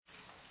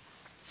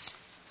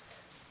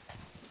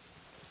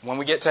when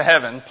we get to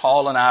heaven,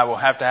 Paul and I will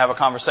have to have a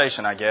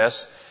conversation, I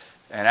guess.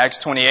 In Acts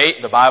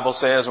 28, the Bible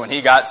says when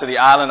he got to the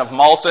island of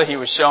Malta, he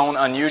was shown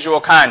unusual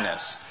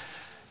kindness.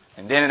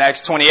 And then in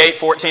Acts 28,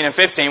 14 and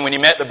 15, when he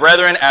met the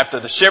brethren after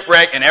the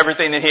shipwreck and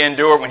everything that he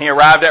endured when he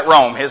arrived at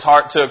Rome, his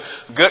heart took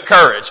good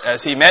courage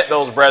as he met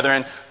those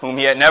brethren whom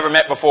he had never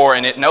met before,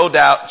 and it no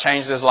doubt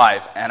changed his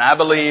life. And I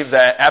believe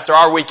that after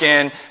our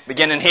weekend,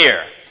 beginning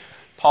here,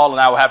 Paul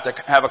and I will have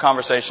to have a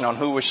conversation on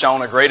who was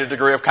shown a greater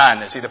degree of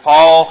kindness, either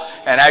Paul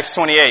in Acts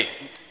 28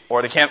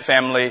 or the Kemp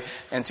family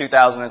in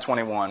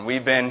 2021.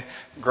 We've been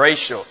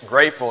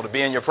grateful to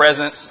be in your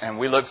presence, and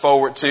we look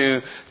forward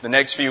to the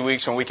next few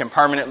weeks when we can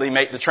permanently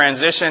make the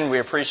transition. We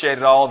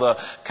appreciated all the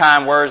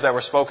kind words that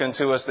were spoken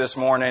to us this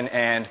morning,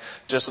 and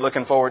just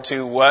looking forward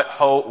to what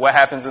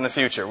happens in the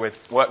future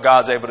with what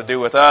God's able to do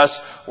with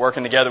us,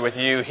 working together with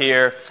you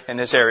here in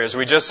this area. As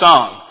we just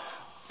sung,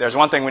 there's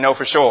one thing we know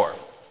for sure.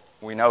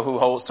 We know who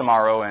holds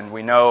tomorrow, and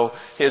we know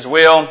His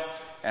will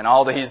and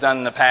all that He's done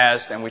in the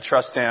past, and we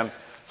trust Him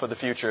for the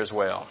future as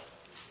well.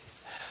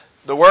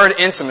 The word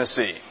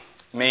intimacy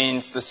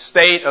means the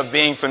state of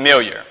being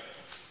familiar.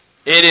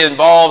 It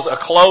involves a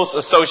close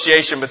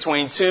association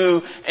between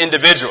two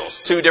individuals,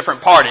 two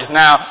different parties.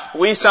 Now,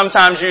 we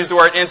sometimes use the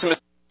word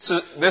intimacy.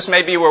 This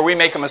may be where we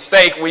make a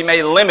mistake. We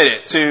may limit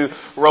it to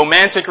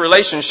romantic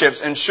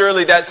relationships, and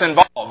surely that's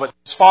involved. But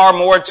there's far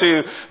more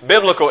to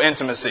biblical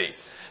intimacy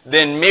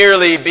than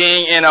merely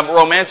being in a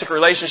romantic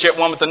relationship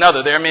one with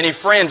another. There are many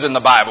friends in the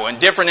Bible and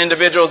different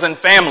individuals and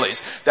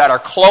families that are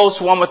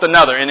close one with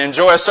another and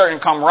enjoy a certain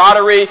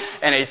camaraderie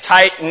and a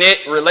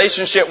tight-knit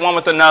relationship one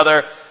with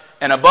another.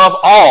 And above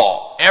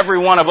all, every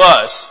one of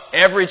us,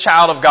 every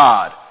child of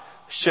God,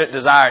 should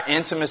desire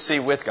intimacy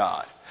with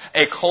God.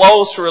 A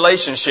close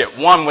relationship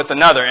one with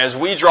another as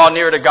we draw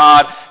near to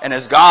God and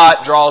as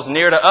God draws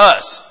near to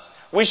us.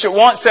 We should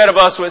want said of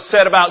us what's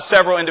said about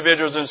several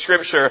individuals in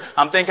Scripture.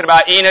 I'm thinking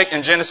about Enoch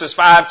in Genesis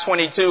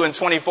 5:22 and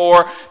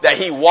 24, that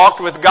he walked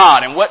with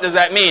God. And what does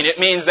that mean? It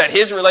means that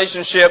his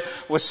relationship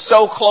was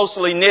so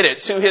closely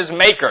knitted to his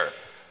Maker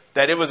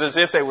that it was as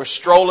if they were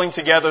strolling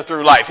together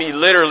through life. He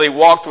literally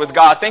walked with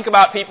God. Think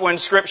about people in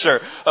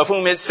Scripture of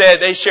whom it said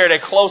they shared a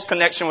close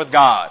connection with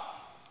God.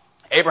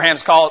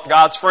 Abraham's called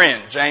God's friend,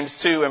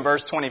 James 2 and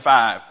verse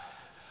 25.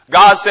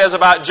 God says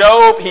about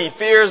Job, he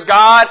fears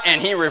God and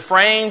he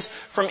refrains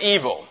from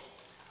evil.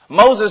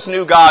 Moses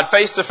knew God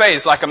face to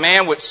face like a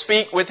man would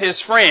speak with his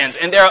friends.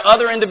 And there are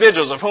other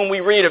individuals of whom we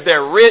read of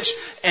their rich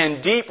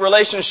and deep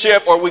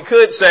relationship, or we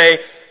could say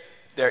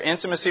their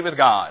intimacy with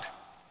God.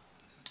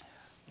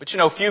 But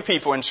few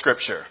people in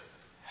Scripture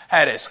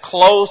had as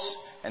close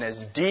and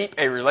as deep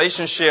a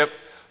relationship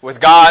with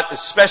God,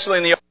 especially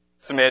in the Old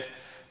Testament,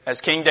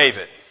 as King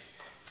David.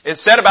 It's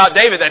said about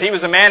David that he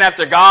was a man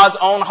after God's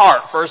own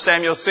heart. 1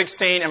 Samuel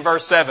 16 and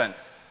verse 7.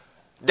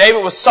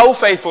 David was so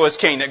faithful as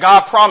king that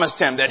God promised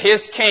him that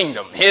his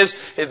kingdom,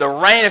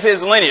 the reign of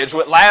his lineage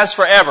would last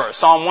forever.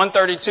 Psalm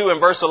 132 and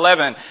verse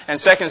 11 and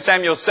 2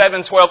 Samuel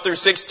 7, 12 through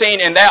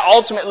 16. And that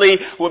ultimately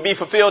would be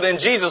fulfilled in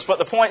Jesus. But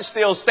the point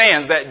still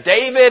stands that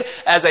David,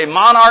 as a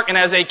monarch and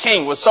as a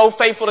king, was so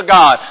faithful to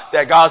God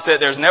that God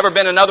said there's never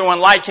been another one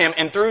like him.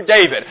 And through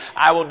David,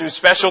 I will do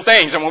special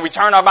things. And when we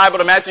turn our Bible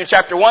to Matthew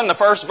chapter 1, the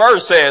first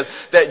verse says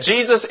that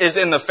Jesus is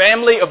in the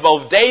family of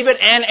both David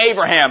and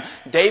Abraham.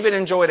 David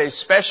enjoyed a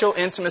special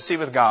intimacy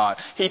with God.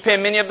 He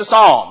penned many of the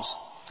Psalms.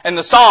 And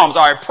the Psalms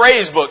are a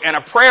praise book and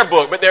a prayer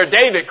book, but they're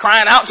David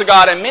crying out to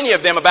God, and many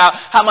of them about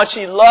how much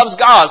he loves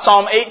God.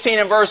 Psalm 18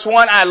 and verse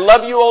 1, I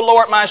love you, O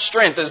Lord, my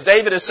strength. As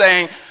David is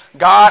saying,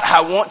 God,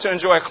 I want to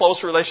enjoy a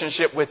close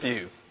relationship with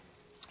you.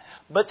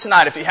 But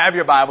tonight, if you have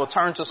your Bible,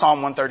 turn to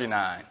Psalm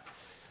 139.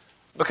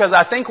 Because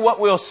I think what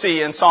we'll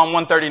see in Psalm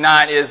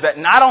 139 is that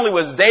not only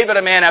was David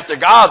a man after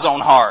God's own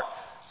heart,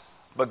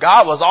 but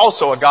God was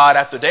also a God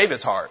after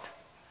David's heart.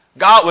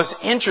 God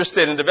was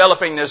interested in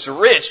developing this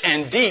rich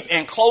and deep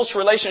and close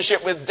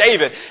relationship with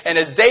David. And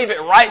as David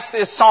writes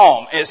this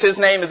psalm, as his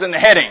name is in the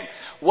heading,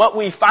 what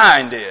we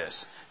find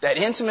is that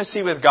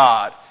intimacy with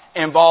God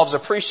involves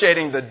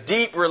appreciating the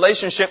deep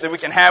relationship that we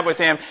can have with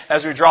Him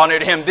as we draw near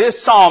to Him.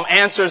 This psalm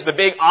answers the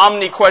big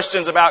omni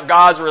questions about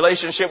God's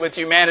relationship with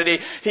humanity.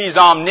 He's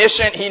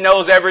omniscient. He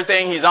knows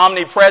everything. He's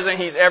omnipresent.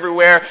 He's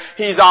everywhere.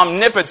 He's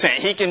omnipotent.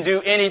 He can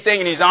do anything,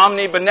 and He's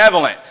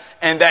omnibenevolent.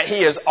 And that He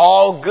is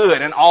all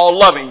good and all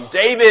loving.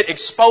 David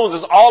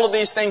exposes all of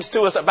these things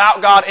to us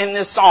about God in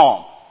this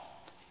psalm.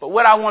 But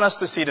what I want us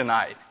to see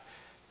tonight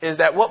is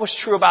that what was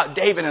true about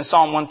David in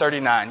Psalm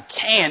 139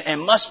 can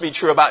and must be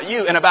true about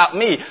you and about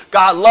me.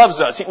 God loves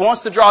us. He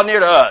wants to draw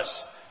near to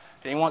us.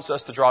 And He wants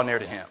us to draw near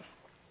to Him.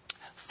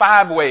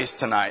 5 ways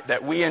tonight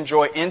that we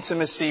enjoy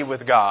intimacy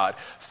with God.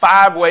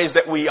 5 ways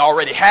that we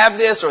already have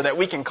this or that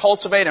we can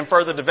cultivate and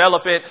further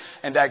develop it,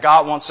 and that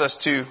God wants us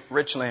to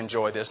richly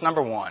enjoy this.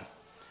 Number 1.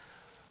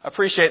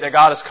 Appreciate that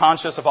God is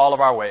conscious of all of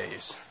our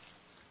ways.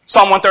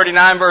 Psalm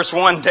 139 verse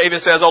 1, David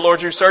says, O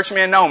Lord, you search me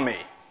and know me.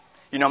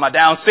 You know my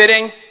down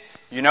sitting.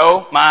 You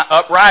know my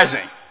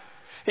uprising.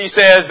 He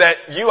says that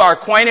you are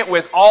acquainted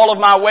with all of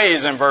my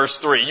ways in verse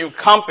 3. You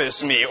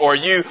compass me, or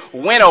you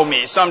winnow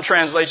me, some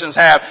translations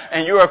have,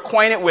 and you're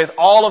acquainted with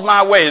all of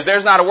my ways.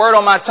 There's not a word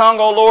on my tongue,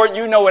 O Lord.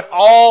 You know it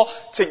all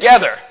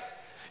together.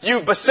 You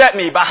beset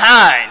me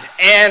behind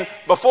and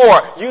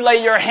before. You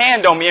lay your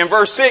hand on me. In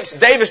verse 6,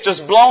 David's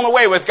just blown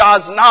away with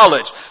God's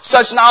knowledge.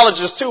 Such knowledge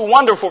is too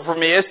wonderful for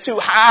me. It's too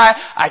high,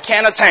 I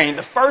can't attain.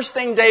 The first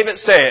thing David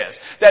says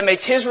that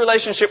makes his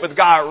relationship with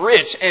God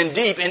rich and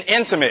deep and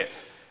intimate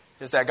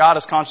is that God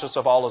is conscious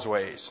of all his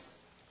ways.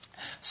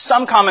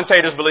 Some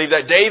commentators believe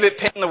that David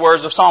penned the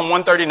words of Psalm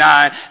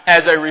 139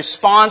 as a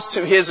response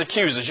to his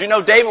accusers. You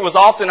know, David was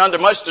often under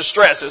much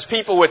distress as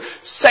people would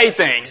say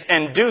things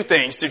and do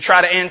things to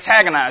try to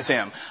antagonize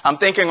him. I'm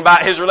thinking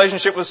about his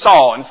relationship with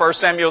Saul in 1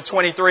 Samuel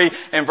 23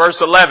 and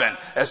verse 11.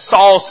 As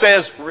Saul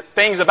says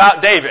things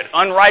about David,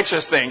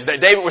 unrighteous things, that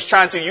David was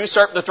trying to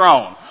usurp the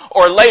throne.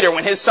 Or later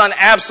when his son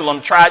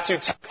Absalom tried to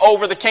take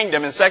over the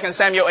kingdom in 2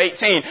 Samuel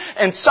 18.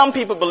 And some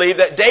people believe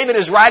that David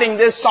is writing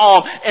this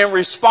psalm in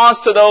response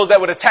to those that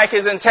would attack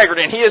his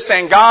integrity. And he is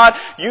saying, God,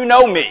 you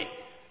know me.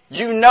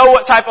 You know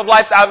what type of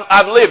life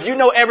I've lived. You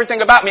know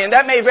everything about me. And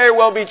that may very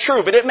well be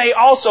true. But it may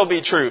also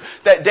be true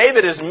that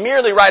David is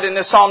merely writing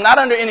this psalm not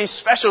under any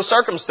special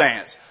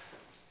circumstance,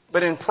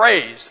 but in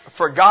praise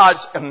for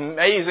God's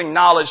amazing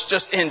knowledge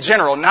just in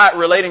general, not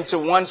relating to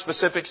one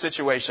specific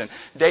situation.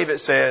 David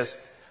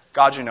says,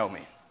 God, you know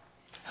me.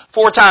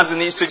 4 times in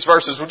these 6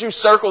 verses. Would you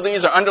circle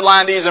these or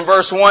underline these? In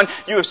verse 1,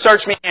 you have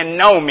searched me and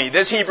known me.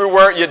 This Hebrew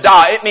word,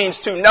 yadah, it means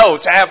to know,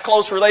 to have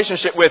close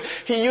relationship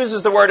with. He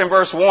uses the word in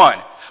verse 1.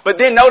 But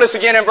then notice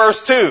again in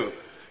verse 2,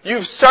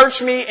 you've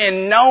searched me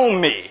and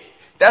known me.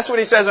 That's what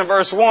he says in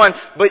verse 1.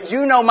 But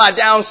you know my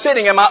down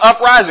sitting and my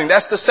uprising.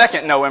 That's the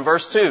second know in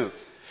verse 2.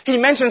 He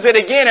mentions it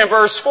again in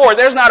verse 4.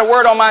 There's not a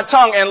word on my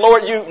tongue, and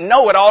Lord, you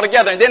know it all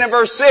together. And then in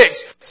verse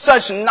 6,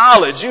 such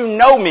knowledge, you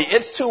know me.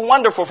 It's too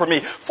wonderful for me.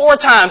 4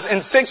 times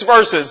in 6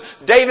 verses,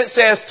 David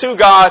says to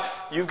God,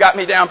 you've got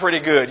me down pretty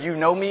good. You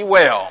know me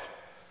well.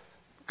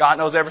 God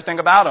knows everything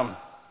about him.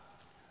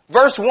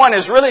 Verse 1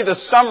 is really the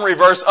summary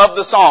verse of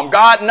the psalm.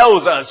 God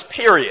knows us,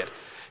 period.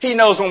 He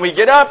knows when we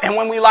get up and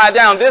when we lie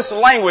down. This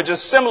language is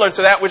similar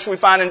to that which we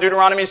find in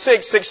Deuteronomy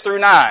 6 through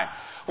 9.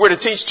 We're to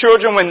teach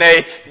children when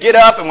they get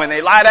up and when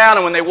they lie down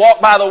and when they walk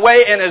by the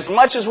way. And as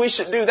much as we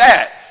should do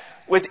that,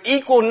 with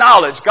equal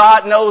knowledge,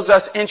 God knows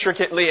us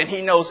intricately and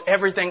he knows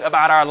everything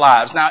about our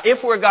lives. Now,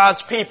 if we're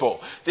God's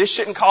people, this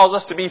shouldn't cause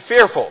us to be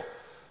fearful,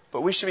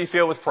 but we should be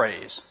filled with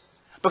praise.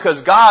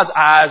 Because God's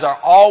eyes are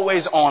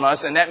always on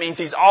us, and that means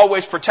he's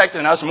always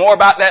protecting us. More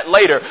about that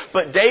later.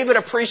 But David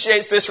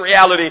appreciates this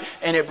reality,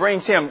 and it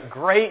brings him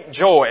great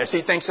joy as he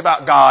thinks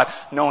about God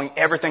knowing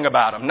everything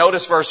about him.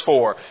 Notice verse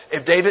 4.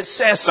 If David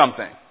says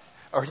something,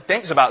 or he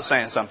thinks about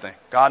saying something,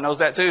 God knows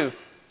that too.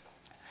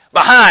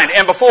 Behind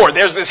and before,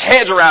 there's this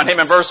hedge around him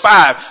in verse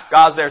 5.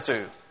 God's there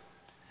too.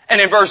 And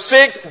in verse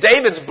 6,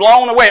 David's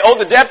blown away. Oh,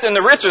 the depth and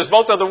the riches,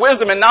 both of the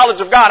wisdom and knowledge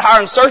of God. How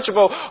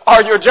unsearchable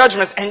are your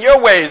judgments and your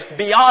ways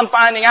beyond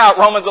finding out.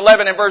 Romans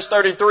 11 and verse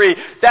 33.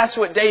 That's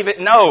what David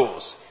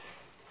knows.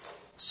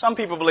 Some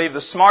people believe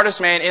the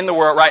smartest man in the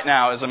world right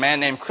now is a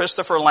man named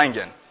Christopher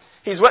Langan.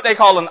 He's what they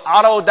call an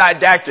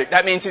autodidactic.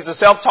 That means he's a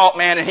self-taught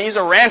man and he's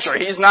a rancher.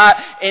 He's not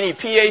any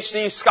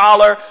PhD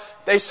scholar.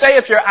 They say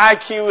if your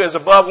IQ is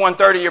above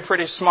 130, you're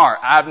pretty smart.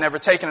 I've never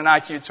taken an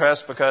IQ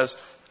test because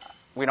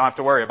we don't have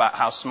to worry about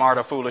how smart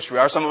or foolish we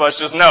are. Some of us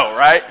just know,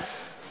 right?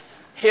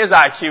 His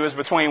IQ is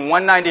between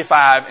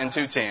 195 and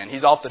 210.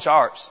 He's off the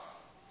charts.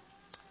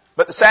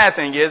 But the sad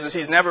thing is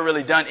he's never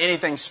really done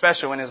anything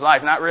special in his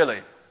life. Not really.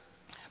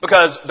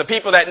 Because the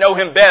people that know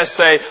him best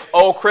say,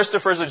 oh,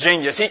 Christopher's a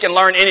genius. He can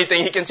learn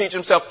anything. He can teach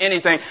himself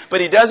anything. But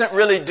he doesn't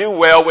really do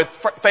well with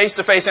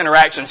face-to-face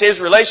interactions.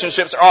 His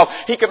relationships are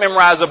off. He can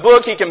memorize a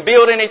book. He can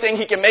build anything.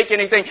 He can make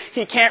anything.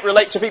 He can't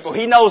relate to people.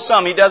 He knows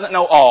some. He doesn't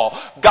know all.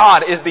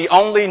 God is the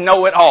only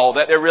know-it-all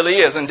that there really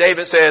is. And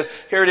David says,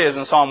 here it is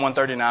in Psalm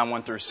 139,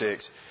 1 through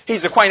 6.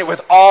 He's acquainted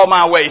with all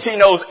my ways. He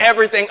knows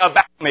everything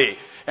about me.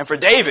 And for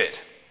David,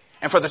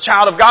 and for the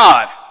child of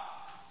God,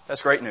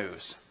 that's great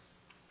news.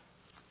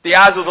 The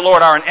eyes of the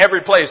Lord are in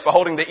every place,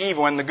 beholding the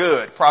evil and the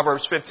good.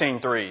 Proverbs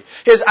 15:3.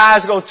 His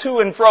eyes go to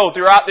and fro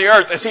throughout the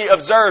earth as he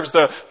observes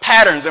the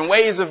patterns and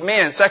ways of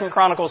men. 2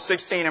 Chronicles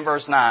 16 and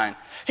verse 9.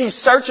 He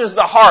searches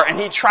the heart and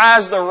he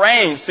tries the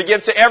reins to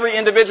give to every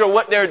individual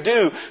what they're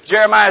due.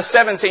 Jeremiah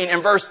 17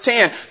 and verse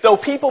 10. Though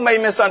people may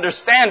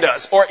misunderstand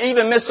us or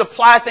even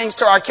misapply things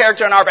to our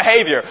character and our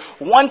behavior,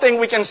 one thing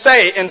we can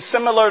say, and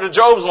similar to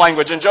Job's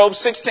language in Job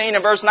 16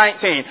 and verse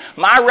 19,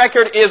 my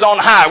record is on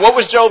high. What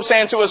was Job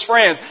saying to his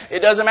friends?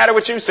 It doesn't matter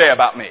what you say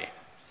about me.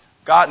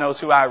 God knows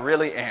who I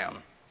really am.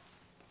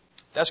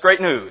 That's great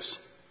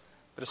news,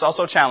 but it's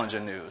also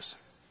challenging news.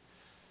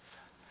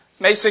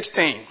 May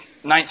 16,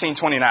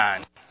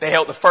 1929. They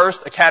held the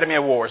first Academy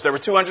Awards. There were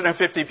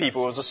 250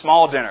 people. It was a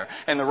small dinner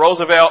in the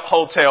Roosevelt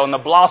Hotel in the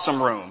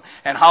Blossom Room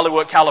in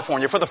Hollywood,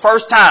 California. For the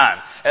first time,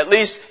 at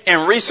least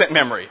in recent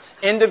memory,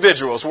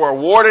 individuals were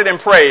awarded and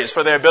praised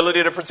for their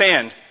ability to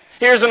pretend.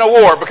 Here's an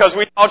award because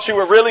we thought you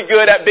were really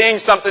good at being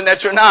something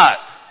that you're not.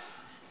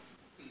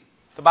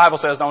 The Bible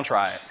says don't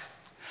try it.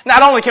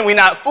 Not only can we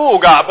not fool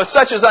God, but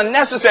such is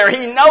unnecessary.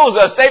 He knows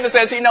us. David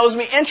says he knows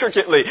me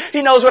intricately.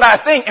 He knows what I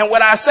think and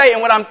what I say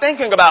and what I'm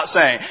thinking about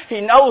saying.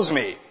 He knows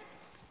me.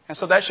 And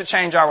so that should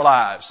change our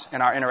lives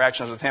and our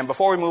interactions with Him.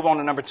 Before we move on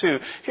to number 2,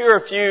 here are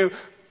a few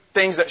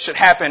things that should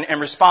happen in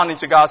responding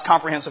to God's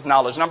comprehensive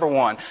knowledge. Number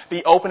 1,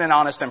 be open and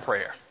honest in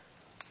prayer.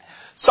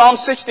 Psalm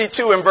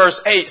 62 and verse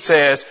 8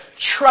 says,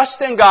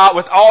 trust in God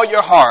with all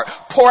your heart.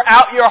 Pour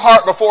out your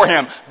heart before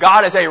Him.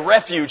 God is a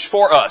refuge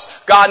for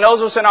us. God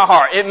knows what's in our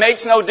heart. It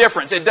makes no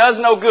difference. It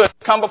does no good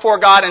to come before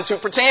God and to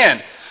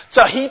pretend,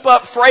 to heap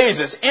up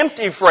phrases,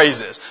 empty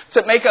phrases,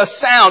 to make us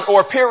sound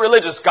or appear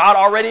religious. God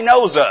already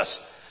knows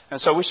us. And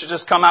so we should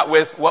just come out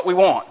with what we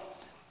want.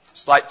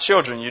 It's like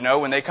children,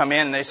 when they come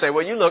in and they say,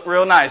 well, you look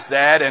real nice,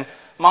 Dad, and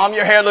Mom,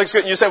 your hair looks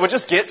good. You say, well,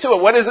 just get to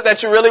it. What is it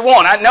that you really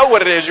want? I know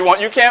what it is you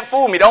want. You can't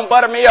fool me. Don't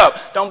butter me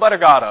up. Don't butter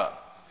God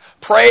up.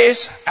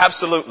 Praise,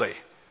 absolutely.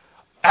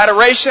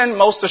 Adoration,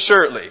 most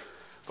assuredly.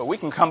 But we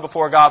can come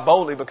before God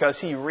boldly because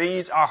He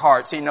reads our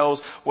hearts. He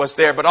knows what's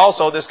there. But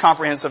also, this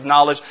comprehensive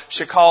knowledge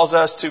should cause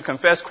us to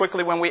confess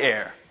quickly when we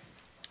err.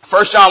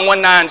 1 John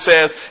 1:9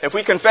 says, if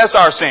we confess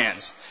our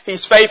sins,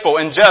 He's faithful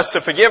and just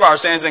to forgive our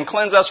sins and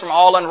cleanse us from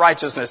all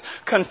unrighteousness.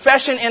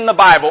 Confession in the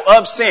Bible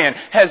of sin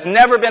has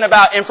never been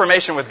about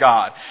information with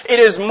God. It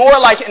is more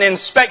like an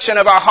inspection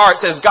of our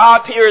hearts as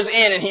God peers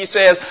in and He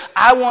says,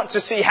 I want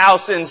to see how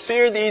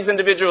sincere these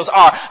individuals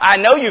are. I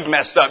know you've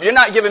messed up. You're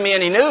not giving me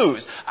any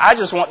news. I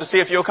just want to see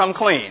if you'll come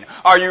clean.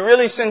 Are you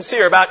really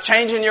sincere about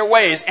changing your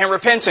ways and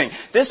repenting?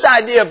 This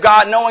idea of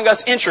God knowing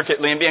us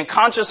intricately and being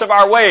conscious of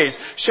our ways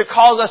should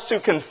cause us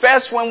to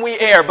confess when we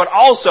err, but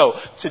also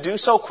to do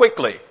so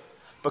quickly,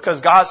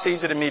 because God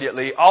sees it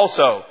immediately.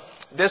 Also,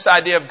 this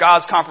idea of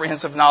God's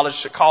comprehensive knowledge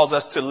should cause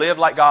us to live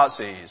like God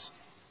sees.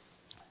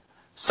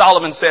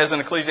 Solomon says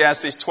in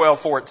Ecclesiastes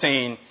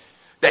 12:14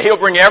 that He'll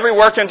bring every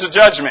work into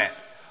judgment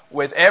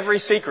with every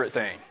secret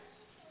thing,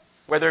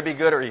 whether it be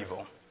good or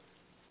evil.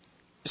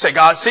 You say,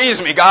 God sees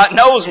me, God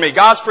knows me,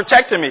 God's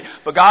protecting me,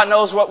 but God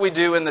knows what we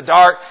do in the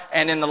dark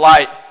and in the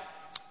light.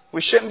 We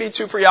shouldn't be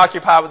too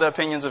preoccupied with the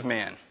opinions of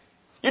men.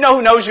 You know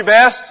who knows you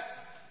best?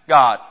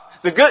 God.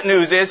 The good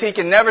news is He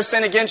can never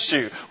sin against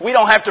you. We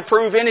don't have to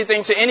prove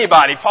anything to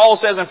anybody. Paul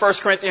says in 1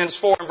 Corinthians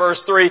 4 and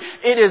verse 3,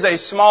 it is a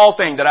small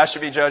thing that I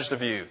should be judged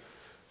of you.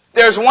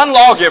 There's one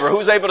lawgiver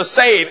who's able to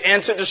save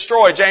and to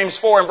destroy, James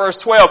 4 and verse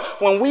 12.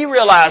 When we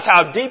realize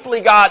how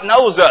deeply God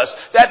knows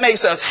us, that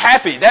makes us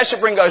happy. That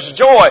should bring us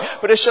joy.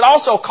 But it should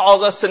also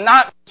cause us to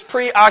not be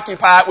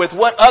preoccupied with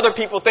what other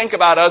people think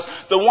about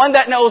us. The one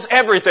that knows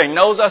everything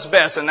knows us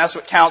best, and that's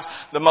what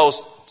counts the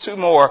most. 2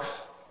 more.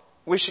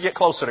 We should get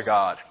closer to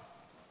God.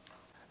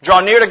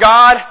 Draw near to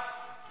God,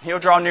 He'll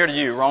draw near to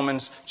you.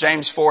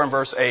 James 4 and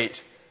verse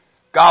 8.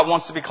 God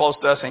wants to be close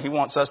to us and He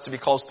wants us to be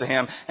close to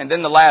Him. And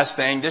then the last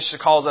thing, this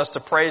should cause us to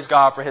praise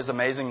God for His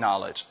amazing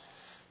knowledge.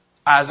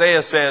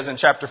 Isaiah says in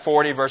chapter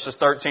 40 verses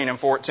 13 and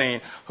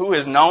 14, who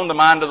has known the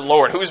mind of the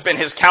Lord? Who's been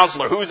His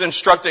counselor? Who's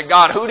instructed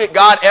God? Who did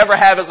God ever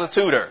have as a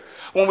tutor?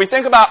 When we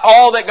think about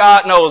all that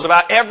God knows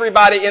about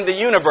everybody in the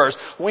universe,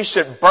 we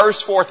should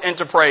burst forth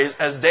into praise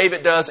as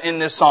David does in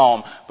this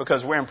psalm,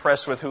 because we're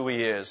impressed with who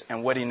He is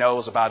and what He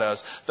knows about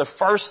us. The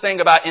first thing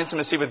about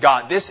intimacy with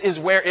God, this is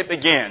where it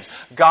begins.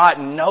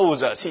 God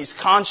knows us. He's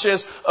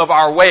conscious of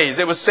our ways.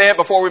 It was said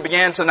before we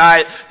began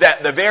tonight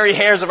that the very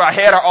hairs of our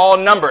head are all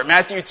numbered.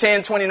 Matthew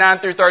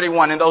 10:29 through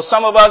 31. And though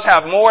some of us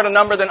have more to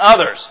number than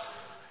others,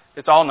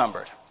 it's all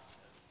numbered.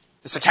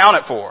 It's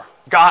accounted for.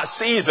 God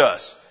sees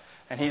us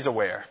and He's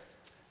aware.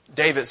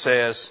 David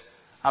says,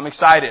 I'm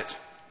excited.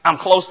 I'm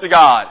close to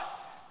God.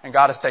 And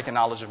God has taken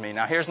knowledge of me.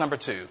 Now here's number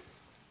 2.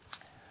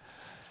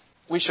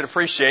 We should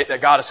appreciate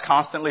that God is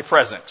constantly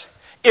present.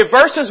 If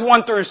verses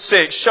 1 through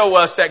 6 show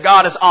us that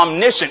God is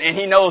omniscient and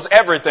He knows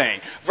everything,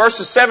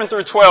 verses 7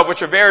 through 12,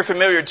 which are very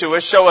familiar to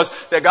us, show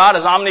us that God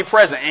is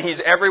omnipresent and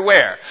He's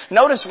everywhere.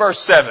 Notice verse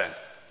 7.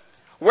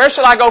 Where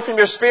shall I go from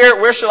your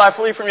spirit? Where shall I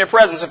flee from your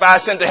presence? If I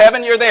ascend to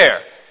heaven, you're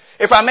there.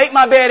 If I make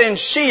my bed in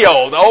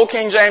Sheol, the old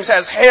King James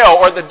has hell,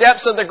 or the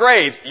depths of the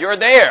grave, you're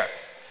there.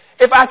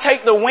 If I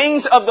take the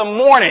wings of the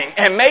morning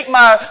and make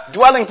my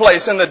dwelling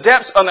place in the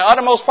depths, on the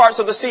uttermost parts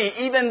of the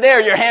sea, even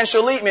there your hand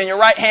shall lead me and your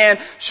right hand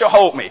shall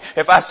hold me.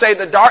 If I say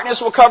the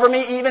darkness will cover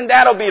me, even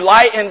that'll be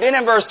light. And then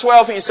in verse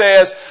 12 he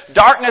says,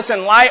 darkness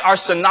and light are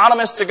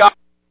synonymous to God.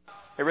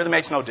 It really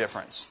makes no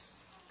difference.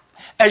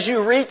 As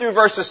you read through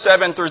verses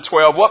 7 through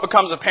 12, what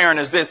becomes apparent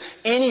is this.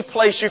 Any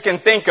place you can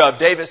think of,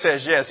 David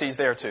says, yes, He's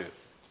there too.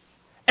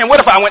 And what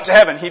if I went to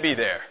heaven? He'd be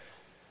there.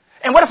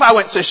 And what if I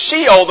went to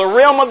Sheol, the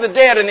realm of the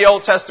dead in the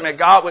Old Testament?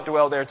 God would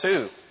dwell there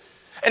too.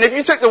 And if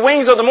you took the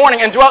wings of the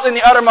morning and dwelt in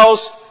the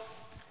uttermost,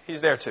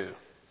 He's there too.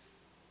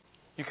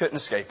 You couldn't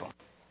escape Him.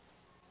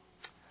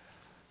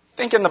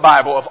 Think in the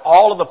Bible of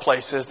all of the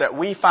places that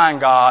we find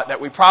God that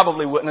we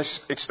probably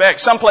wouldn't expect.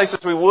 Some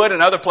places we would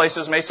and other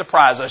places may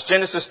surprise us.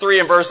 Genesis 3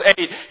 and verse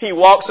 8, He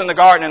walks in the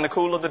garden in the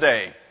cool of the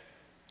day.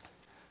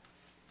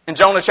 In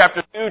Jonah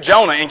chapter 2,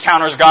 Jonah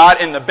encounters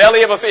God in the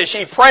belly of a fish.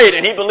 He prayed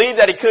and he believed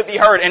that he could be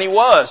heard, and he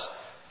was.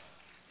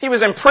 He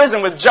was in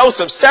prison with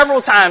Joseph several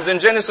times in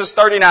Genesis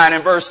 39.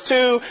 In verse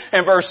 2,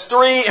 in verse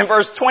 3, in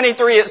verse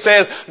 23, it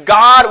says,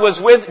 God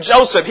was with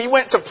Joseph. He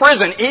went to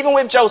prison. Even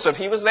with Joseph,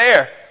 he was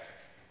there.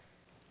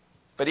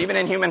 But even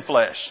in human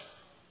flesh,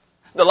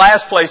 the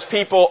last place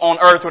people on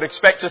earth would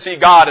expect to see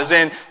God is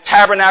in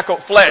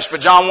tabernacled flesh.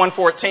 But John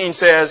 1:14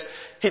 says,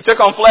 He took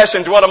on flesh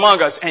and dwelt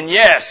among us. And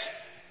yes,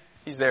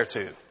 He's there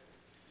too.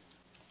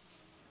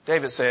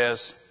 David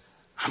says,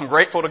 I'm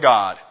grateful to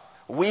God.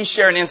 We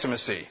share an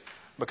intimacy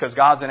because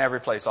God's in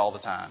every place all the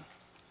time.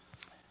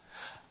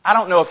 I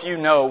don't know if you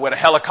know what a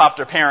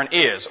helicopter parent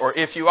is, or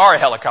if you are a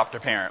helicopter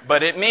parent,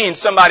 but it means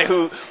somebody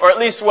who, or at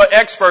least what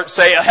experts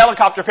say, a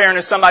helicopter parent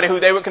is somebody who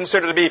they would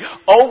consider to be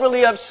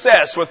overly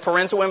obsessed with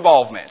parental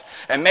involvement.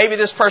 And maybe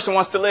this person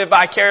wants to live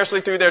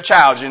vicariously through their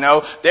child, you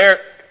know.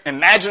 They're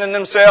imagining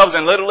themselves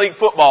in Little League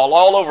football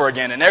all over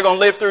again, and they're going to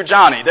live through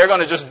Johnny. They're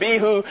going to just be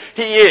who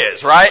he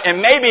is, right?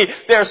 And maybe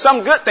there are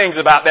some good things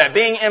about that,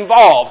 being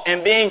involved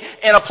and being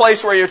in a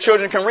place where your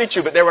children can reach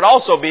you, but there would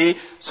also be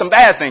some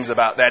bad things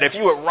about that. If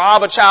you would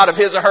rob a child of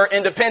his or her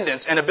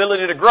independence and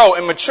ability to grow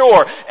and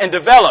mature and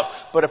develop,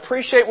 but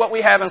appreciate what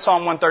we have in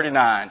Psalm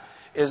 139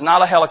 is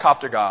not a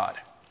helicopter God.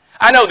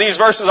 I know these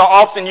verses are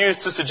often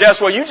used to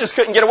suggest, well, you just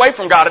couldn't get away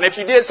from God, and if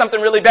you did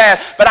something really bad,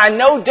 but I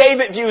know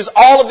David views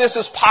all of this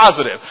as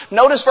positive.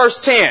 Notice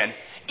verse 10.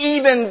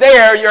 Even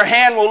there, your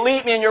hand will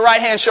lead me and your right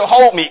hand shall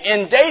hold me.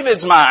 In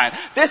David's mind,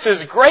 this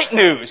is great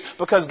news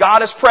because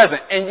God is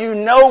present. And you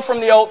know from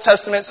the Old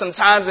Testament,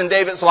 sometimes in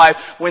David's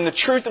life, when the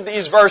truth of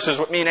these verses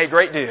would mean a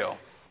great deal.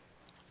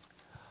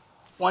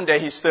 One day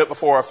he stood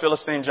before a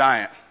Philistine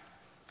giant,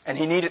 and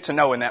he needed to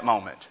know in that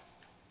moment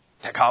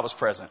that God was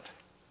present.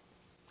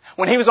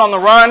 When he was on the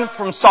run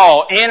from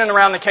Saul in and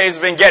around the caves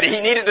of En-Gedi,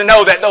 he needed to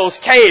know that those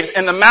caves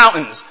and the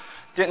mountains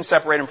didn't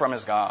separate him from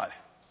his God.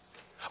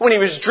 When he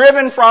was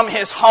driven from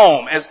his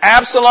home, as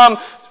Absalom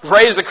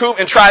raised the coup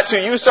and tried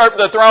to usurp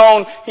the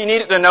throne, he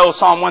needed to know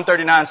Psalm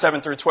 139,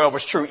 7 through 12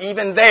 was true.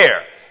 Even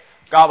there,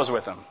 God was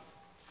with him,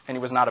 and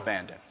he was not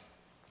abandoned.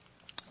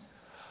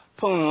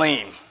 Poon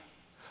Lim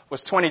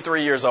was 24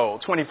 years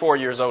old,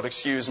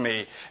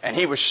 and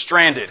he was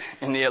stranded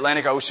in the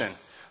Atlantic Ocean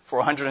for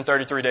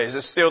 133 days.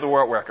 It's still the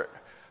world record.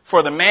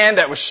 For the man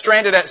that was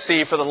stranded at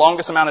sea for the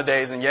longest amount of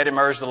days and yet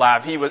emerged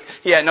alive.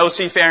 He had no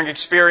seafaring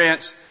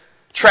experience.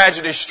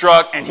 Tragedy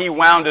struck and he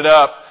wounded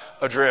up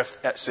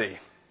adrift at sea.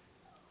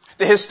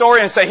 The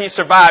historians say he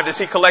survived as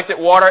he collected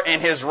water in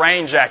his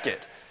rain jacket.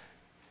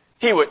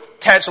 He would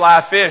catch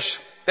live fish.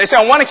 They say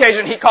on one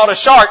occasion he caught a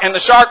shark and the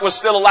shark was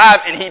still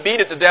alive and he beat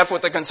it to death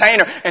with a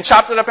container and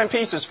chopped it up in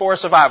pieces for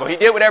survival. He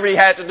did whatever he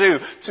had to do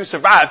to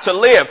survive, to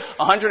live.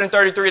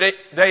 133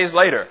 days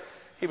later,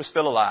 he was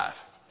still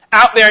alive.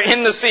 Out there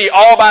in the sea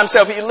all by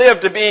himself, he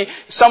lived to be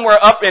somewhere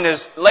up in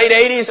his late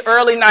 80s,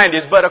 early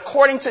 90s. But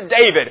according to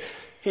David,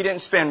 he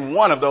didn't spend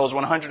one of those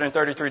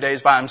 133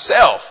 days by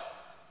himself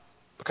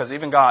because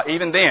even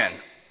then,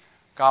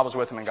 God was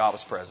with him and God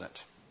was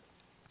present.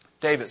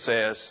 David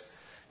says,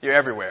 you're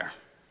everywhere.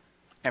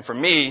 And for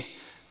me,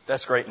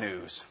 that's great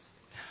news.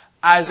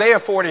 Isaiah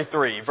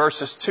 43,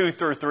 verses 2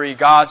 through 3,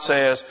 God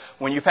says,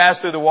 when you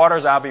pass through the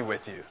waters, I'll be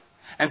with you.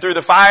 And through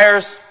the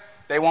fires,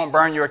 they won't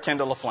burn you or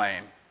kindle a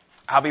flame.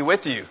 I'll be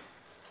with you.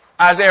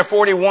 Isaiah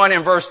 41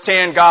 and verse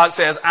 10, God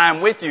says, I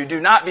am with you.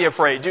 Do not be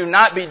afraid. Do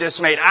not be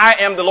dismayed. I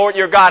am the Lord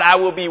your God. I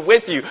will be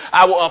with you.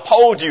 I will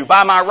uphold you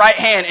by my right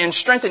hand and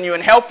strengthen you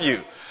and help you.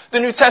 The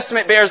New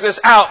Testament bears this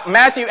out.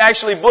 Matthew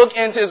actually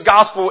bookends his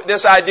gospel with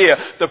this idea,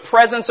 the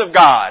presence of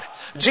God.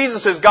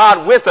 Jesus is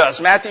God with us.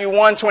 Matthew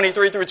 1,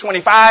 23 through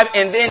 25.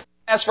 And then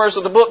the last verse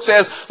of the book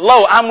says,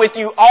 lo, I'm with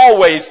you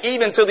always,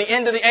 even till the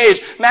end of the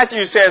age.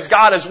 Matthew says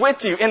God is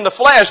with you in the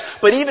flesh,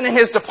 but even in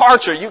his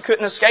departure, you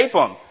couldn't escape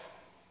him.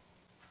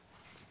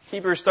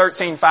 Hebrews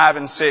 13, 5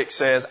 and 6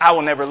 says, I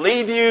will never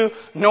leave you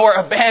nor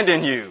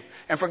abandon you.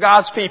 And for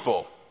God's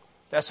people,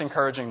 that's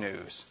encouraging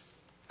news.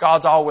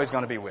 God's always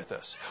going to be with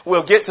us.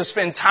 We'll get to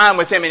spend time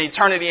with him in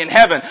eternity in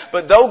heaven.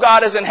 But though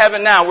God is in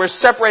heaven now, we're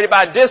separated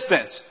by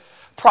distance.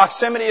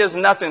 Proximity is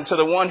nothing to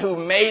the one who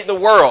made the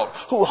world,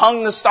 who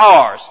hung the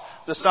stars,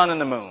 the sun and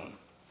the moon.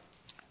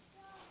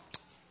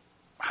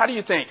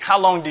 How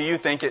long do you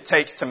think it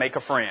takes to make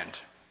a friend?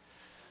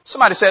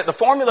 Somebody said the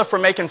formula for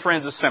making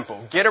friends is simple.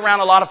 Get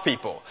around a lot of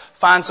people.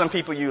 Find some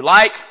people you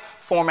like,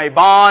 form a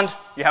bond,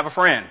 you have a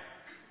friend.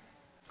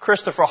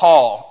 Christopher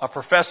Hall, a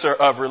professor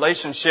of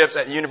relationships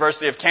at the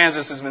University of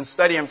Kansas, has been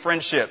studying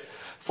friendship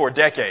for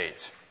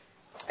decades.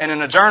 And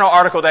in a journal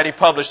article that he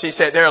published, he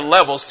said there are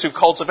levels to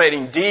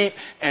cultivating deep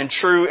and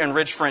true and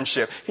rich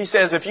friendship. He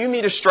says if you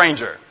meet a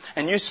stranger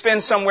and you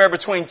spend somewhere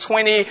between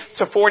 20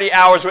 to 40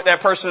 hours with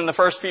that person in the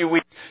first few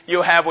weeks,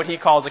 you'll have what he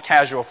calls a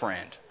casual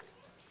friend.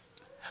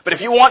 But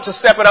if you want to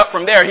step it up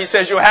from there, he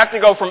says you'll have to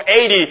go from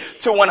 80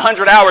 to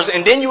 100 hours,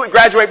 and then you would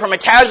graduate from a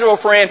casual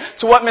friend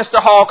to what Mr.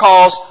 Hall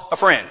calls a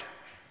friend.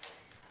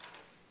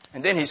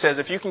 And then he says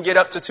if you can get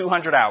up to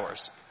 200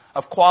 hours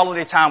of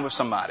quality time with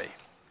somebody,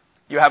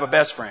 you have a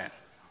best friend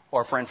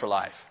or a friend for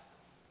life.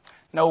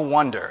 No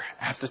wonder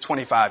after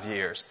 25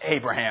 years,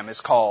 Abraham is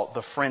called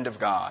the friend of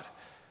God.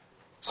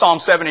 Psalm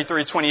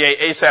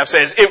 73:28, Asaph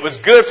says, it was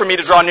good for me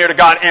to draw near to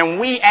God. And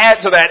we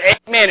add to that,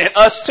 amen, and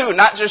us too,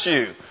 not just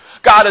you.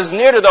 God is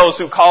near to those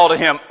who call to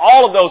Him,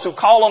 all of those who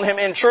call on Him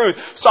in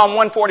truth. Psalm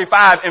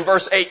 145 in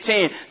verse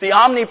 18, the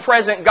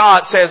omnipresent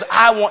God says,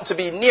 I want to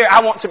be near,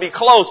 I want to be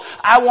close.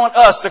 I want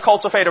us to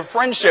cultivate a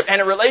friendship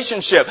and a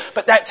relationship,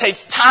 but that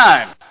takes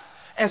time.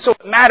 And so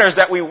it matters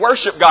that we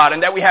worship God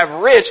and that we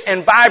have rich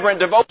and vibrant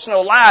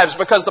devotional lives,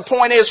 because the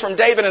point is from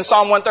David in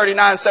Psalm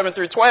 139, 7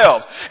 through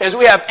 12, is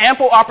we have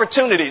ample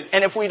opportunities.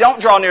 And if we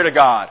don't draw near to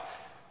God,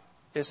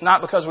 it's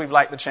not because we've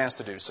lacked the chance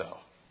to do so.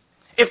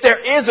 If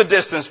there is a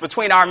distance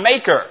between our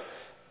Maker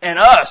and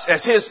us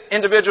as His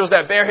individuals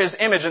that bear His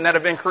image and that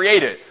have been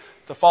created,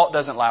 the fault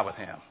doesn't lie with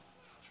Him.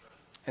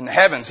 In the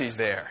heavens, He's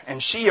there. In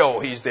Sheol,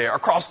 He's there.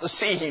 Across the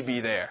sea, He'd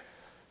be there.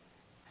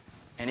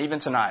 And even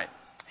tonight,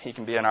 He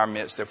can be in our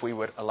midst if we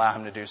would allow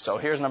Him to do so.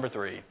 Here's number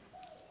 3.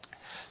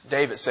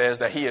 David says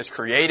that He is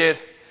created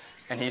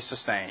and He's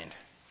sustained.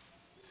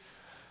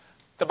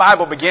 The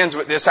Bible begins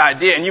with this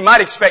idea, and you might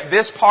expect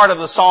this part of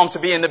the psalm to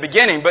be in the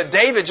beginning, but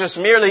David just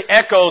merely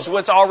echoes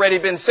what's already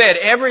been said.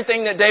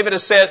 Everything that David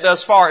has said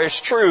thus far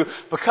is true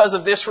because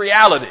of this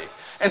reality.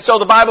 And so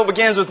the Bible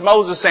begins with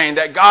Moses saying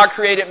that God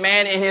created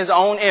man in His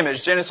own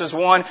image, Genesis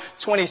 1,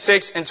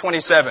 26 and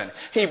 27.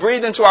 He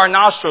breathed into our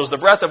nostrils the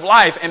breath of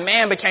life, and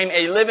man became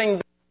a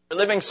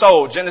living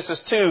soul,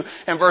 Genesis 2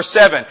 and verse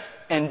 7.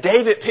 And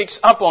David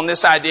picks up on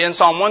this idea in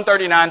Psalm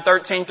 139,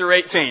 13 through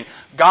 18.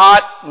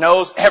 God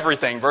knows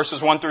everything,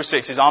 verses 1 through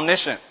 6. He's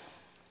omniscient.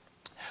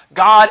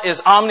 God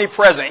is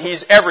omnipresent.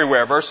 He's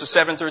everywhere, verses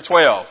 7 through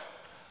 12.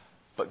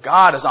 But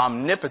God is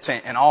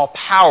omnipotent and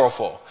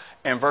all-powerful,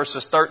 in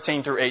verses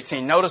 13 through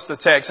 18. Notice the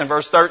text in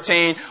verse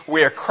 13.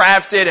 We are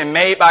crafted and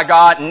made by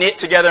God, knit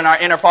together in our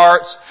inner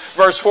parts.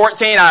 Verse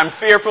 14, I am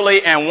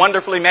fearfully and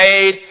wonderfully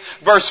made.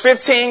 Verse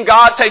 15,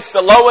 God takes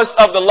the lowest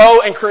of the low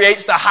and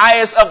creates the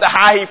highest of the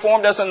high. He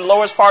formed us in the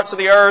lowest parts of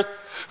the earth.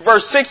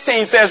 Verse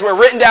 16 says we're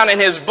written down in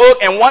His book,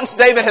 and once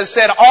David has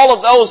said all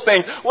of those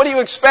things, what do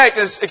you expect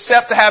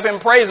except to have him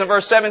praise in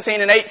verse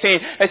 17 and 18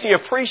 as he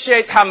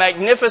appreciates how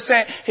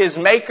magnificent his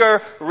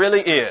Maker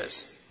really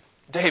is.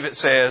 David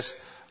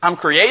says, I'm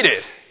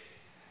created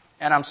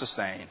and I'm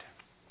sustained.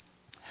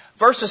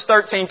 Verses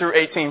 13 through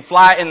 18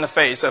 fly in the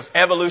face of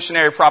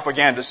evolutionary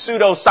propaganda,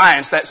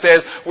 pseudoscience that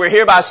says we're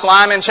here by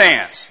slime and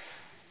chance.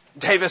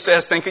 David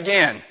says, think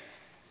again.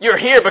 You're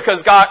here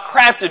because God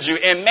crafted you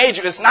and made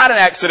you. It's not an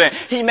accident.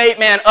 He made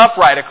man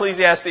upright,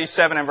 Ecclesiastes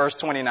 7 and verse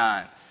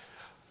 29.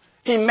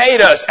 He made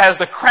us as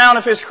the crown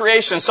of His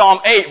creation. Psalm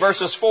 8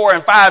 verses 4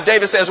 and 5.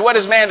 David says, what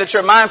is man that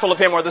you're mindful of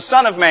him, or the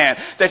son of man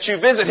that you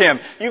visit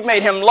him? You've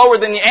made him lower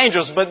than the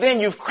angels, but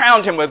then you've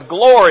crowned him with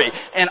glory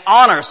and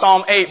honor.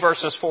 Psalm 8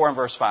 verses 4 and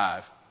verse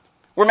 5.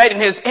 We're made in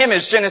His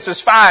image.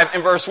 Genesis 5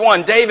 and verse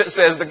 1. David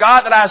says, the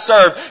God that I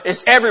serve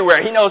is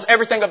everywhere. He knows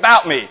everything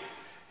about me,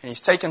 and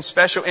He's taken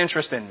special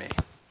interest in me.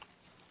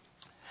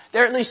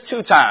 There are at least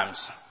 2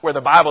 times where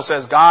the Bible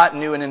says God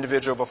knew an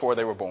individual before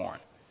they were born.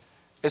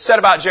 It's said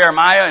about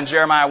Jeremiah in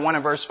Jeremiah 1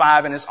 and verse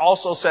 5, and it's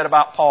also said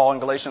about Paul in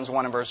Galatians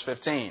 1 and verse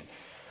 15.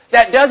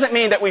 That doesn't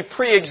mean that we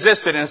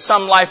pre-existed in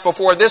some life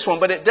before this one,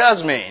 but it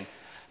does mean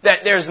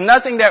that there's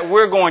nothing that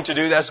we're going to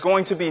do that's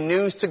going to be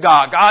news to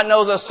God. God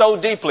knows us so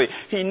deeply.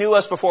 He knew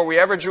us before we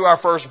ever drew our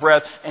first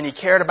breath, and He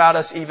cared about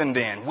us even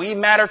then. We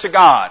matter to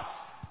God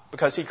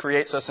because He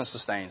creates us and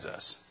sustains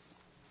us.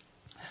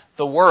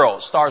 The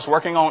world starts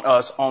working on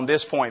us on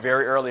this point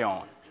very early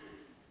on.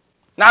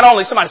 Not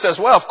only somebody says,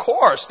 well, of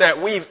course, that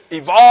we've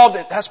evolved,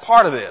 that's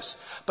part of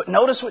this. But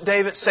notice what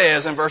David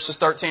says in verses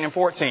 13 and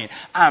 14.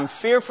 I'm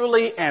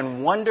fearfully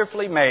and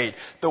wonderfully made.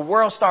 The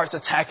world starts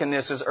attacking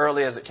this as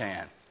early as it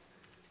can.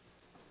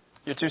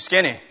 You're too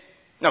skinny.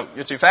 No,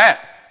 you're too fat.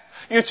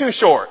 You're too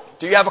short.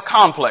 Do you have a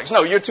complex?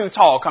 No, you're too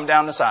tall. Come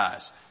down to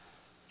size.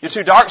 You're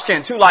too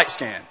dark-skinned, too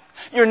light-skinned.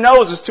 Your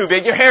nose is too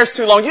big. Your hair's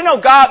too long. You know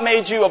God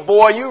made you a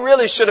boy. You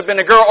really should have been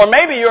a girl. Or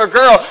maybe you're a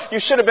girl. You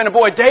should have been a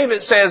boy.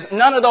 David says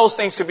none of those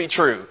things could be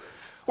true.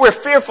 We're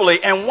fearfully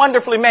and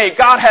wonderfully made.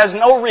 God has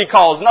no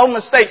recalls, no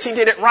mistakes. He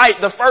did it right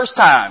the first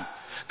time.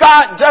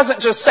 God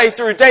doesn't just say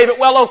through David,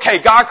 well, okay,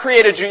 God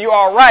created you. You're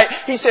all right.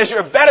 He says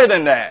you're better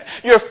than that.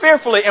 You're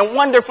fearfully and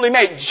wonderfully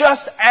made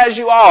just as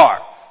you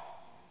are.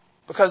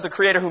 Because the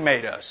Creator who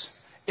made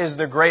us is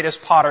the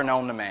greatest potter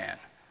known to man.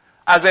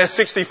 Isaiah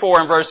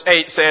 64 and verse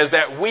 8 says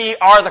that we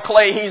are the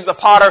clay, He's the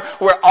potter,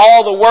 we're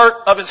all the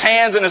work of His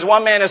hands, and as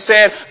one man has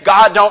said,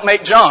 God don't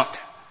make junk.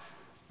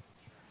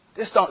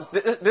 This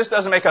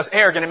doesn't make us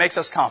arrogant, it makes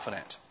us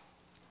confident.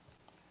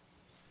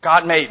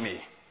 God made me.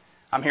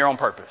 I'm here on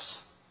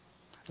purpose.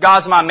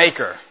 God's my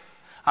maker.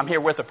 I'm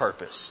here with a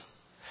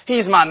purpose.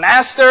 He's my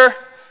master,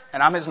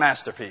 and I'm His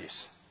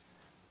masterpiece.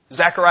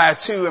 Zechariah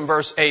 2 and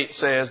verse 8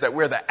 says that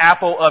we're the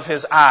apple of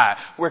His eye.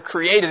 We're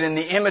created in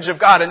the image of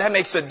God, and that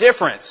makes a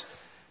difference.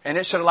 And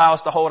it should allow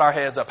us to hold our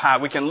heads up high.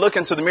 We can look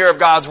into the mirror of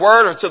God's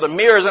Word or to the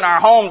mirrors in our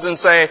homes and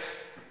say,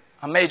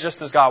 I'm made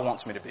just as God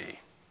wants me to be.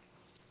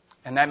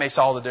 And that makes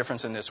all the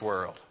difference in this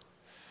world.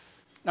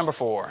 Number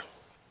 4,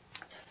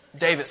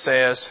 David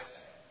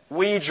says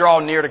We draw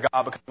near to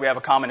God because we have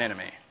a common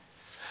enemy.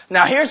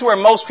 Now here's where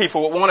most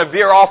people would want to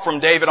veer off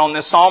from David on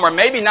this psalm, or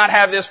maybe not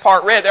have this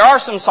part read. There are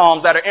some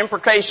psalms that are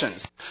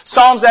imprecations.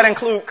 Psalms that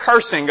include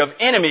cursing of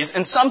enemies,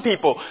 and some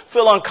people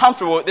feel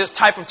uncomfortable with this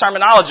type of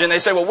terminology, and they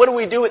say, well, what do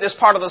we do with this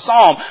part of the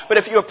psalm? But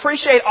if you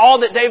appreciate all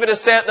that David has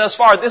said thus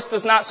far, this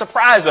does not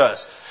surprise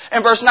us.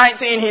 In verse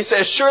 19, he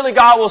says, surely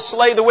God will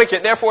slay the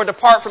wicked, therefore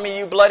depart from me,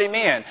 you bloody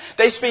men.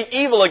 They speak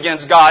evil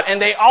against God, and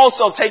they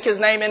also take his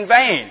name in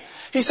vain.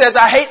 He says,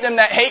 I hate them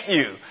that hate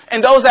you,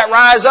 and those that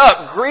rise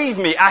up grieve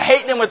me. I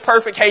hate them with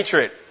perfect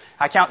hatred.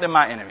 I count them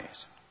my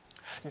enemies.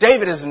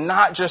 David is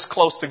not just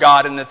close to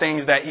God in the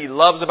things that he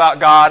loves about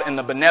God and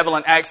the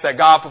benevolent acts that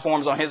God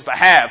performs on his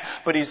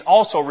behalf, but he's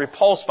also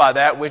repulsed by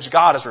that which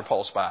God is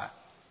repulsed by.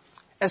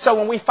 And so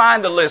when we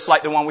find a list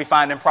like the one we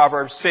find in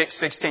Proverbs 6,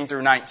 16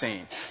 through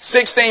 19,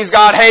 6 things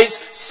God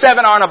hates,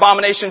 7 are an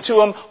abomination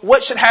to him,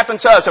 what should happen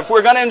to us? If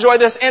we're going to enjoy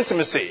this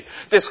intimacy,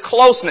 this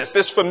closeness,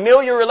 this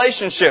familiar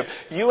relationship,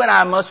 you and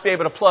I must be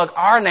able to plug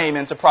our name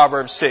into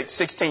Proverbs 6,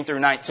 16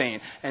 through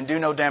 19 and do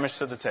no damage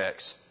to the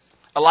text.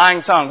 A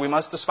lying tongue we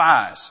must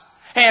despise.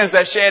 Hands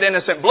that shed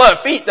innocent blood,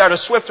 feet that are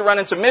swift to run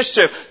into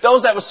mischief,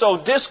 those that would sow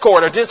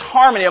discord or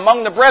disharmony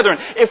among the brethren.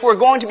 If we're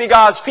going to be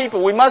God's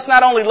people, we must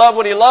not only love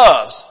what he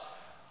loves,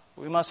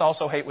 we must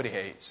also hate what he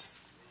hates.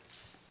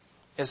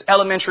 As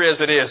elementary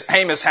as it is,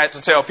 Amos had to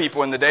tell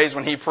people in the days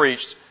when he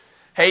preached,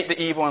 hate the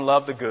evil and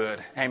love the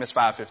good. Amos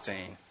 5:15.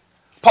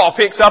 Paul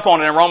picks up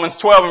on it in Romans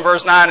 12 and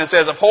verse 9 and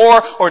says,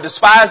 abhor or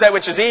despise that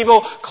which is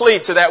evil,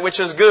 cleave to that which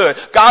is good.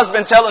 God's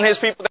been telling his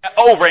people that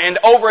over and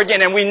over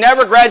again, and we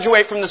never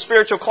graduate from the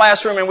spiritual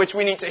classroom in which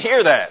we need to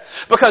hear that.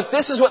 Because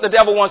this is what the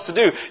devil wants to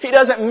do. He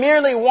doesn't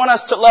merely want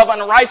us to love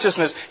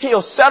unrighteousness.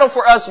 He'll settle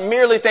for us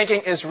merely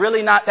thinking it's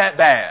really not that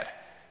bad.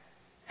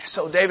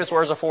 So David's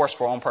words are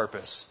forceful on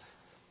purpose.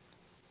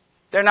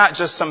 They're not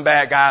just some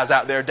bad guys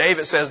out there.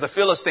 David says the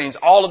Philistines,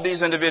 all of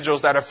these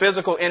individuals that are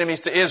physical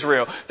enemies to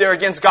Israel, they're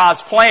against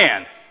God's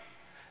plan.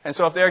 And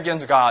so if they're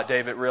against God,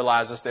 David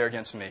realizes they're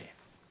against me.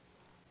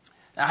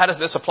 Now how does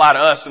this apply to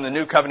us in the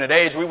new covenant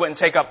age? We wouldn't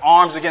take up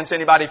arms against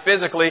anybody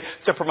physically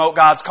to promote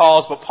God's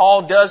cause, but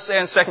Paul does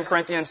say in 2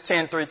 Corinthians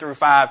 10, 3 through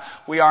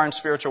 5, we are in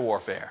spiritual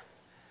warfare.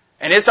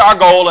 And it's our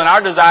goal and our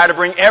desire to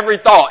bring every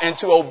thought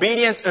into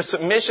obedience or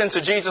submission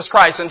to Jesus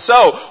Christ. And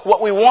so,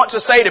 what we want to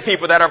say to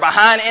people that are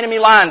behind enemy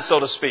lines, so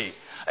to speak,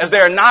 as they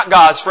are not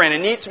God's friend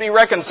and need to be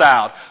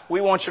reconciled,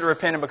 we want you to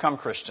repent and become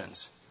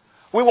Christians.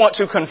 We want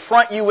to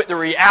confront you with the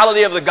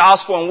reality of the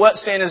gospel and what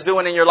sin is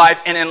doing in your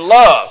life, and in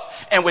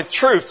love and with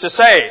truth to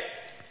say,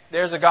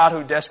 there's a God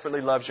who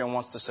desperately loves you and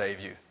wants to save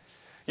you.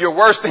 You're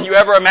worse than you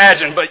ever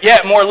imagined, but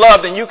yet more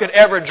loved than you could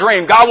ever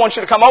dream. God wants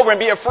you to come over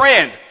and be a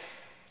friend.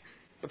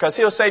 Because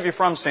he'll save you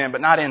from sin, but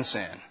not in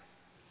sin.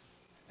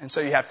 And so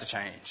you have to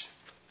change.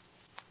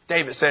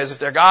 David says, if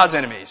they're God's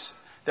enemies,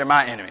 they're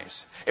my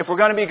enemies. If we're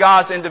going to be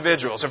God's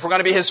individuals, if we're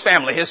going to be his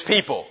family, his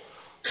people,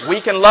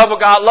 we can love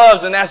what God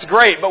loves, and that's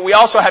great, but we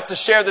also have to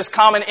share this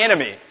common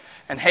enemy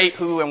and hate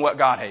who and what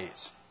God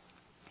hates.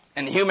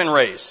 And the human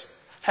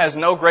race has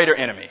no greater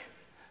enemy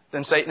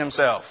than Satan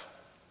himself,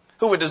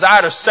 who would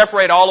desire to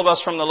separate all of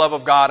us from the love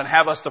of God and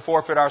have us to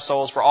forfeit our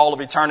souls for all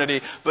of eternity.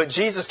 But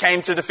Jesus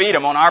came to defeat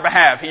him on our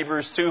behalf,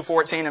 Hebrews 2,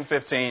 14 and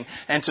 15,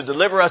 and to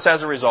deliver us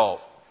as a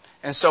result.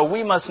 And so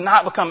we must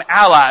not become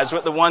allies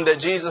with the one that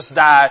Jesus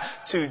died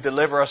to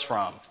deliver us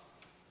from.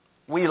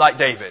 We, like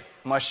David,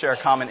 must share a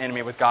common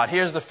enemy with God.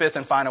 Here's the fifth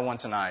and final one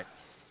tonight.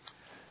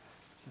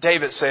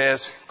 David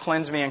says,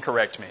 cleanse me and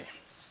correct me.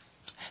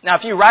 Now,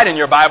 if you write in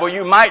your Bible,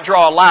 you might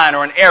draw a line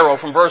or an arrow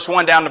from verse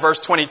 1 down to verse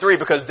 23,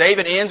 because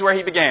David ends where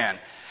he began.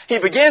 He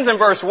begins in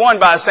verse 1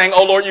 by saying,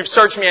 "Oh Lord, you've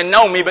searched me and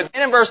known me." But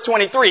then in verse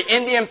 23,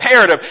 in the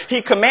imperative,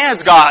 he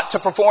commands God to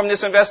perform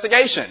this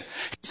investigation.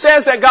 He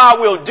says that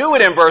God will do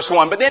it in verse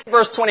 1, but then in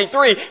verse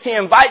 23, he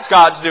invites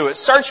God to do it.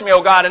 "Search me,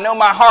 O God, and know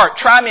my heart.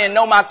 Try me and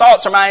know my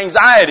thoughts or my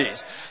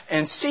anxieties.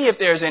 And see if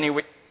there's any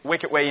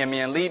wicked way in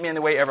me, and lead me in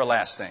the way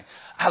everlasting."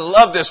 I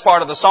love this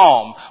part of the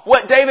psalm.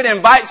 What David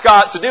invites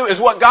God to do is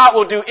what God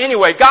will do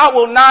anyway. God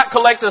will not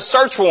collect a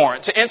search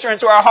warrant to enter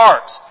into our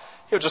hearts.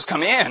 He'll just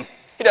come in.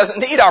 He doesn't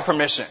need our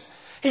permission.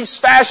 He's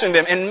fashioned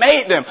them and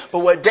made them. But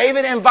what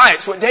David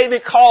invites, what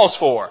David calls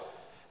for,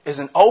 is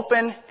an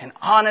open and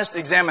honest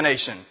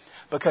examination.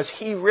 Because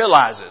he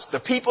realizes the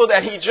people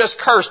that he just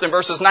cursed in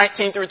verses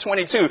 19 through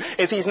 22,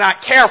 if he's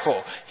not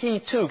careful, he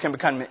too can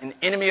become an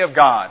enemy of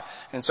God.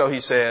 And so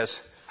he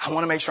says, I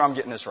want to make sure I'm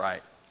getting this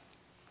right.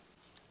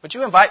 Would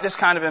you invite this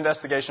kind of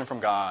investigation from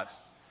God?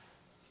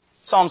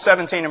 Psalm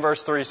 17 and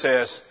verse 3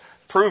 says,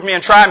 "Prove me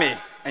and try me,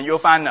 and you'll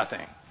find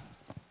nothing."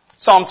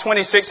 Psalm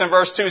 26 and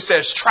verse 2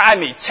 says, "Try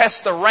me,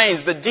 test the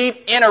reins, the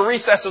deep inner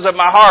recesses of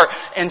my heart,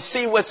 and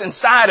see what's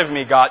inside of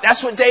me, God."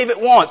 That's what David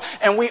wants.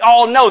 And we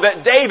all know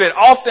that David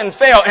often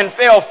fell, and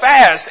fell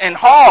fast and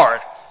hard.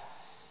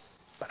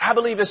 But I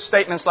believe it's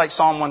statements like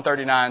Psalm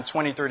 139,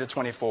 23 to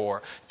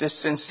 24, this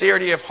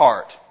sincerity of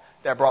heart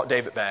that brought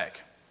David back.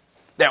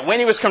 That when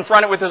he was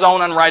confronted with his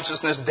own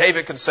unrighteousness,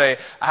 David could say,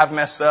 "I've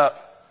messed up.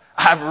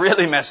 I've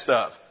really messed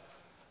up.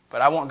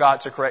 But I want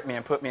God to correct me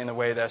and put me in the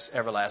way that's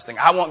everlasting.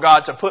 I want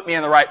God to put me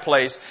in the right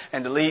place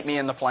and to lead me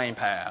in the plain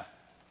path.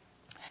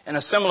 In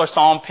a similar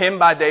psalm, penned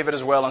by David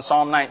as well, in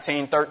Psalm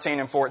 19, 13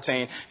 and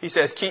 14, he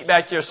says, keep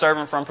back your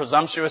servant from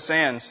presumptuous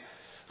sins.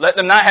 Let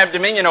them not have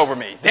dominion over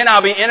me. Then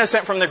I'll be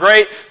innocent from the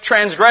great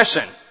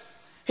transgression.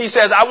 He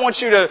says, I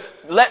want you to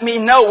let me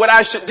know what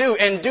I should do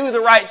and do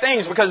the right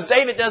things, because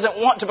David doesn't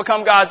want to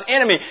become God's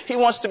enemy. He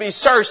wants to be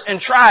searched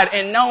and tried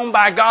and known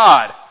by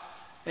God.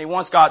 And he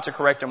wants God to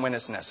correct him when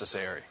it's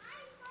necessary.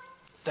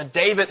 The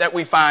David that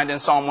we find in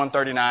Psalm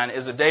 139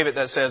 is a David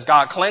that says,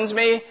 God cleanse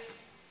me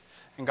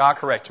and God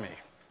correct me.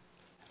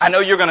 I know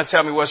you're going to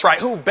tell me what's right.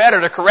 Who better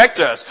to correct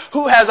us?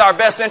 Who has our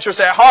best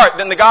interests at heart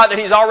than the God that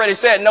He's already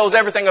said knows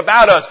everything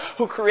about us,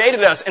 who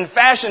created us and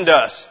fashioned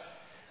us?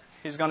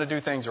 He's going to do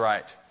things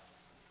right.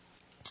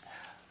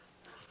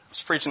 I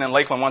was preaching in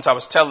Lakeland once. I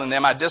was telling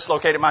them I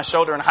dislocated my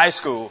shoulder in high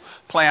school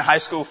playing high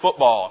school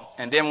football.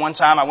 And then one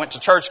time I went to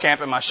church camp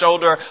and my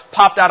shoulder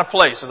popped out of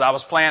place as I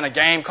was playing a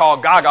game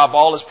called Gaga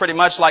Ball. It's pretty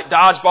much like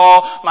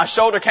dodgeball. My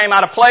shoulder came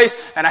out of place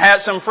and I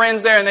had some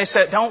friends there and they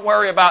said, don't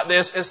worry about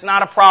this. It's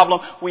not a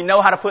problem. We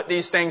know how to put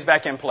these things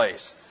back in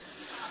place.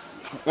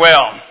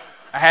 Well,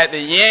 I had the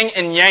yin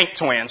and yang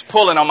twins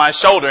pulling on my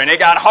shoulder and it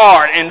got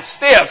hard and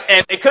stiff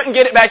and they couldn't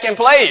get it back in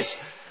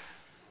place.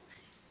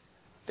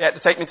 They had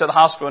to take me to the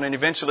hospital and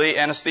eventually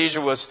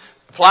anesthesia was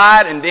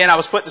applied and then I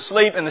was put to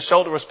sleep and the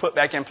shoulder was put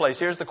back in place.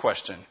 Here's the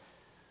question.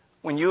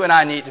 When you and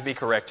I need to be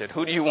corrected,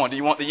 who do you want? Do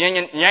you want the yin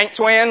and yang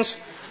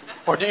twins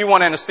or do you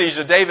want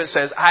anesthesia? David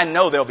says, I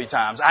know there'll be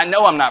times. I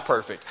know I'm not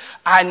perfect.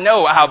 I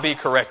know I'll be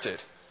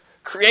corrected.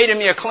 Create in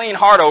me a clean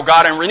heart, O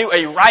God, and renew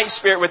a right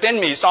spirit within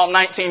me. Psalm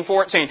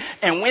 19:14.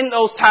 And when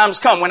those times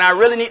come, when I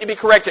really need to be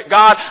corrected,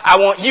 God, I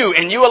want you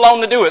and you alone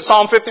to do it.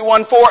 Psalm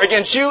 51:4.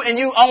 Against you and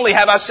you only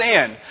have I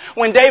sinned.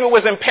 When David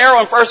was in peril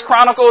in 1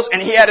 Chronicles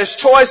and he had his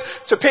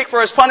choice to pick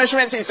for his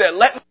punishments, he said,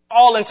 let me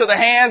fall into the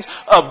hands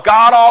of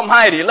God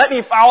Almighty. Let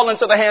me fall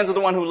into the hands of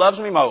the one who loves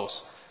me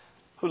most,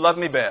 who loved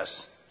me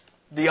best,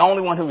 the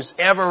only one who's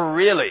ever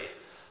really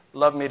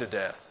loved me to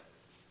death.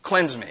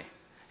 Cleanse me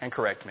and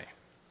correct me.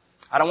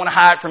 I don't want to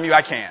hide from you.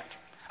 I can't.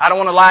 I don't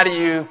want to lie to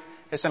you.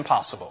 It's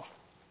impossible.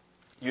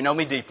 You know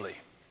me deeply.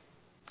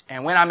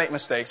 And when I make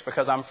mistakes,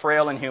 because I'm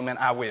frail and human,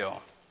 I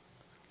will.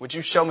 Would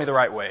you show me the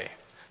right way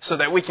so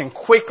that we can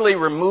quickly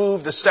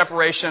remove the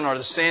separation or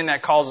the sin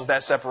that causes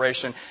that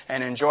separation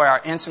and enjoy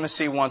our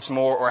intimacy once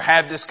more, or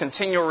have this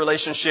continual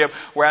relationship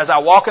where as I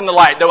walk in the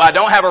light, though I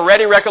don't have a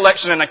ready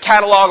recollection and a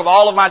catalog of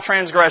all of my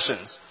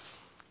transgressions,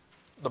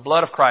 the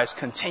blood of Christ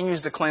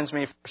continues to cleanse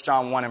me, 1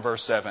 John 1 and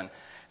verse 7.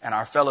 And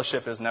our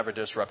fellowship is never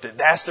disrupted.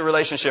 That's the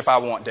relationship I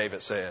want,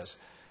 David says.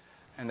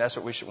 And that's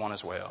what we should want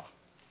as well.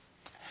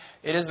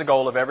 It is the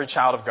goal of every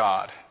child of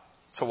God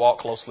to walk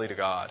closely to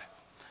God,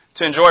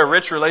 to enjoy a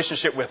rich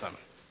relationship with Him,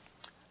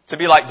 to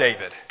be like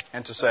David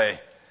and to say,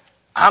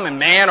 I'm a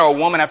man or a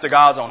woman after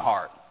God's own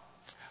heart,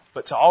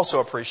 but to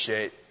also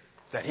appreciate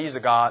that He's a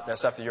God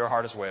that's after your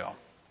heart as well.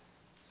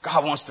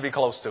 God wants to be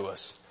close to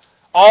us.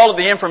 All of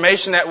the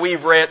information that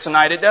we've read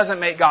tonight, it doesn't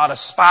make God a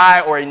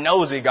spy or a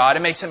nosy God. It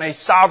makes Him a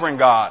sovereign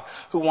God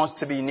who wants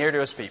to be near to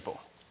His people.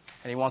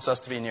 And He wants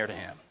us to be near to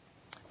Him.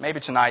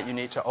 Maybe tonight you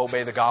need to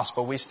obey the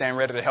gospel. We stand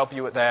ready to help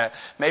you with that.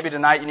 Maybe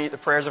tonight you need the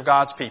prayers of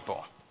God's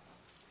people.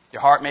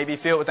 Your heart may be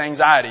filled with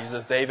anxieties,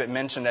 as David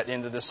mentioned at the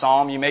end of the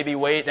psalm. You may be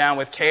weighed down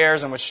with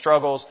cares and with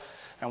struggles,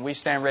 and we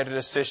stand ready to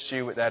assist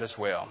you with that as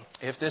well.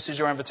 If this is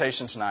your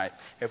invitation tonight,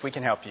 if we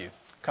can help you,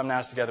 come now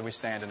as together we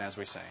stand and as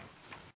we sing.